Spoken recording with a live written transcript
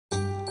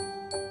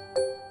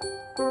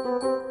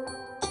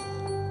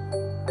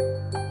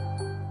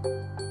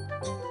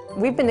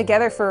We've been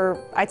together for,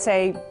 I'd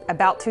say,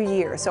 about 2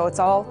 years, so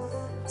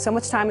so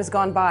much time has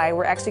gone by.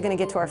 We're actually going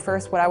to get to our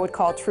first, what I would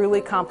call,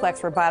 truly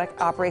complex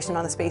robotic operation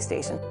on the space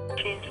station.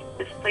 Change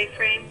display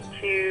frame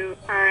to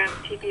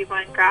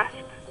RMTB1 grasp.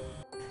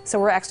 So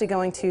we're actually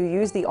going to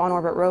use the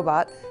on-orbit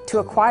robot to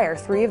acquire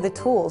 3 of the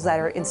tools that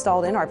are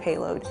installed in our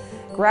payload,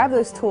 grab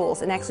those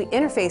tools and actually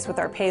interface with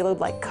our payload,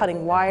 like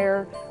cutting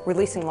wire,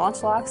 releasing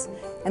launch locks,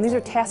 and these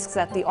are tasks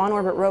that the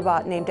on-orbit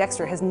robot named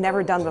Dextre has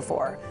never done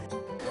before.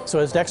 So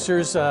as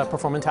Dextre's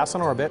performing tasks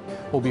on orbit,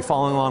 we'll be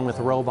following along with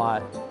the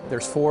robot.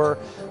 There's 4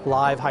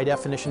 live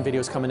high-definition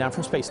videos coming down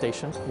from space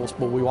station.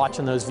 We'll be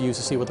watching those views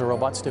to see what the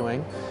robot's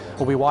doing.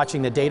 We'll be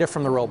watching the data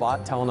from the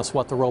robot, telling us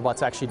what the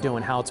robot's actually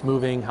doing, how it's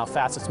moving, how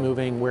fast it's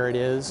moving, where it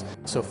is.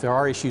 So if there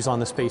are issues on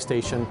the space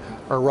station,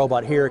 our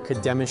robot here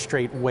could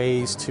demonstrate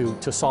ways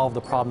to solve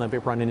the problem that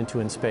we're running into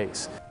in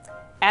space.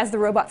 As the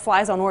robot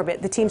flies on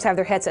orbit, the teams have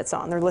their headsets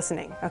on. They're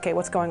listening. Okay,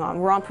 what's going on?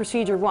 We're on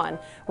procedure 1.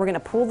 We're going to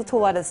pull the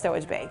tool out of the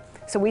stowage bay.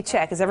 So we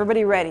check, is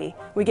everybody ready?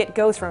 We get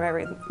goes from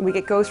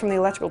the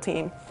electrical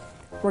team.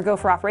 We go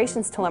for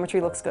operations,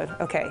 telemetry looks good.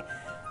 Okay.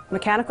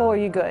 Mechanical, are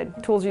you good?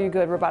 Tools, are you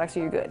good? Robotics,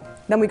 are you good?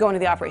 Then we go into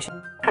the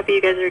operation. Copy,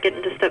 you guys are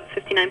getting to step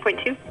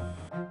 59.2.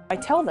 I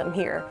tell them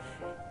here,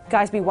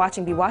 guys, be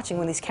watching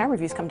when these camera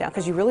views come down,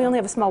 because you really only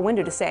have a small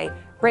window to say,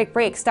 break,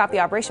 break, stop the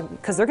operation,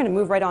 because they're going to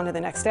move right on to the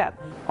next step.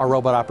 Our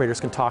robot operators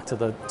can talk to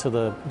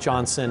the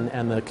Johnson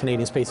and the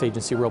Canadian Space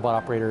Agency robot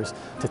operators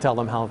to tell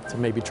them how to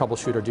maybe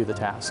troubleshoot or do the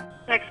task.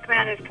 Next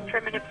command is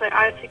confirm manipulate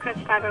auto sequence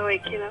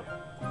 508 kilo.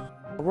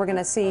 We're going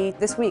to see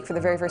this week for the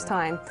very first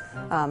time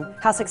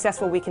how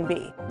successful we can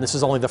be. This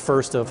is only the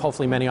first of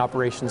hopefully many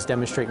operations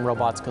demonstrating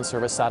robots can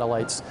service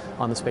satellites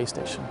on the space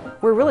station.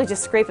 We're really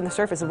just scraping the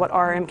surface of what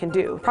RRM can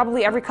do.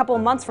 Probably every couple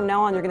of months from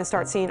now on, you're going to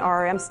start seeing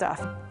RRM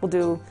stuff. We'll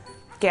do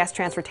gas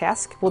transfer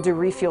tasks, we'll do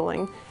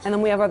refueling, and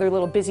then we have other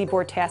little busy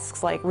board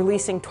tasks like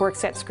releasing torque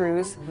set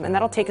screws, and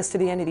that'll take us to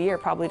the end of the year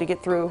probably to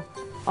get through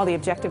all the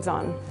objectives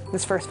on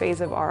this first phase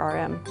of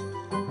RRM.